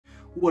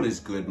What is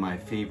good, my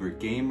favorite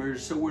gamers?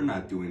 So we're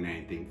not doing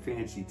anything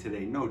fancy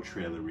today. No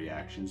trailer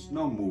reactions,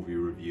 no movie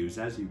reviews.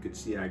 As you can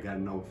see, I got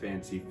no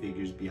fancy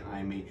figures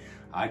behind me.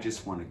 I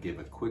just want to give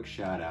a quick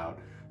shout out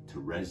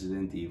to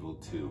Resident Evil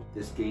 2.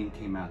 This game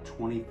came out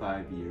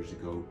 25 years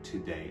ago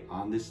today,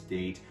 on this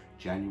date,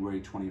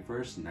 January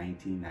 21st,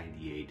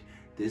 1998.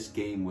 This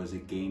game was a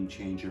game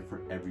changer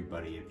for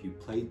everybody. If you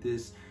played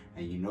this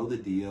and you know the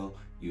deal,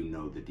 you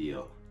know the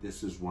deal.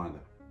 This is one of the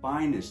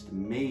finest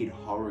made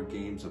horror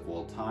games of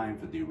all time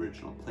for the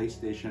original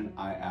PlayStation.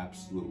 I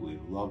absolutely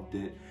loved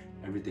it.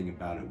 Everything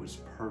about it was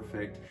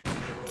perfect.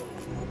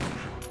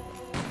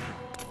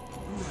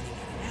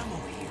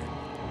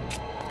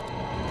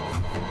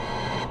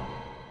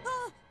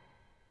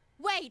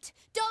 Wait!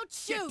 Don't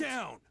shoot! Get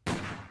down!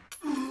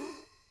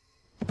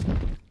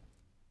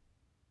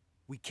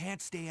 We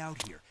can't stay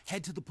out here.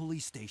 Head to the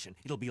police station.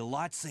 It'll be a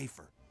lot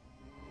safer.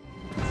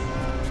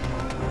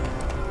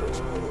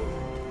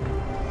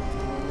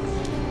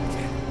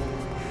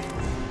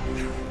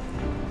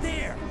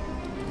 There!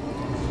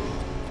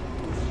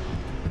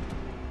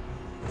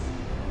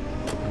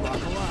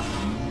 Buckle up.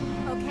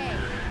 Okay.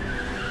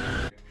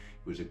 It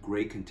was a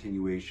great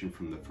continuation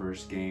from the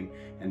first game,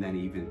 and then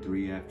even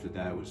 3 after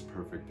that was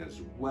perfect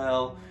as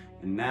well.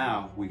 And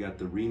now we got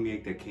the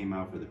remake that came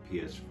out for the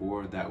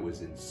PS4 that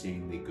was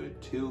insanely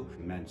good too.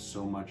 It meant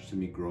so much to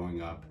me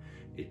growing up.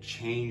 It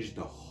changed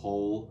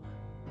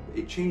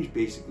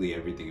basically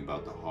everything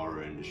about the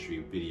horror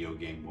industry, video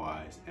game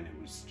wise, and it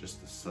was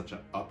just such an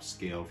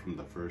upscale from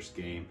the first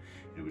game.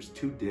 It was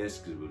 2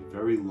 discs, it was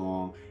very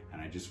long, and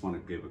I just want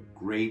to give a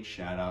great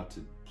shout out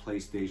to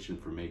PlayStation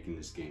for making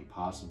this game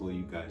possible.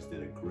 You guys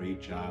did a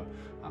great job.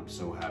 I'm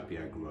so happy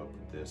I grew up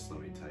with this, let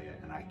me tell you,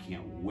 and I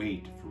can't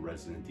wait for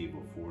Resident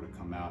Evil 4 to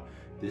come out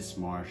this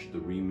March, the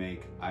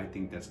remake. I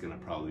think that's gonna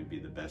probably be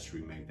the best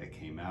remake that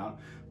came out.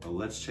 But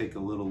let's take a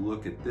little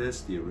look at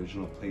this, the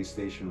original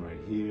PlayStation right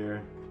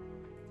here.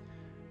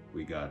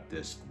 We got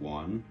disc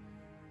 1,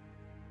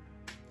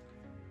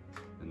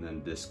 and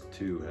then disc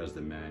 2 has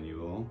the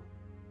manual,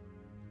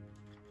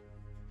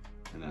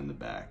 and then the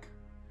back.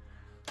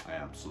 I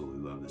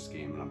absolutely love this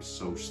game, and I'm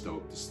so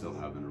stoked to still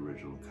have an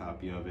original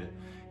copy of it.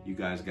 You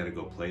guys gotta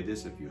go play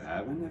this if you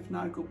haven't. If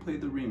not, go play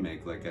the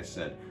remake, like I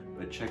said.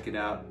 But check it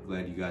out.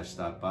 Glad you guys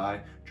stopped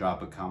by.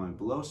 Drop a comment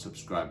below.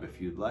 Subscribe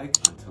if you'd like.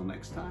 Until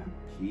next time,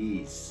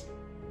 peace.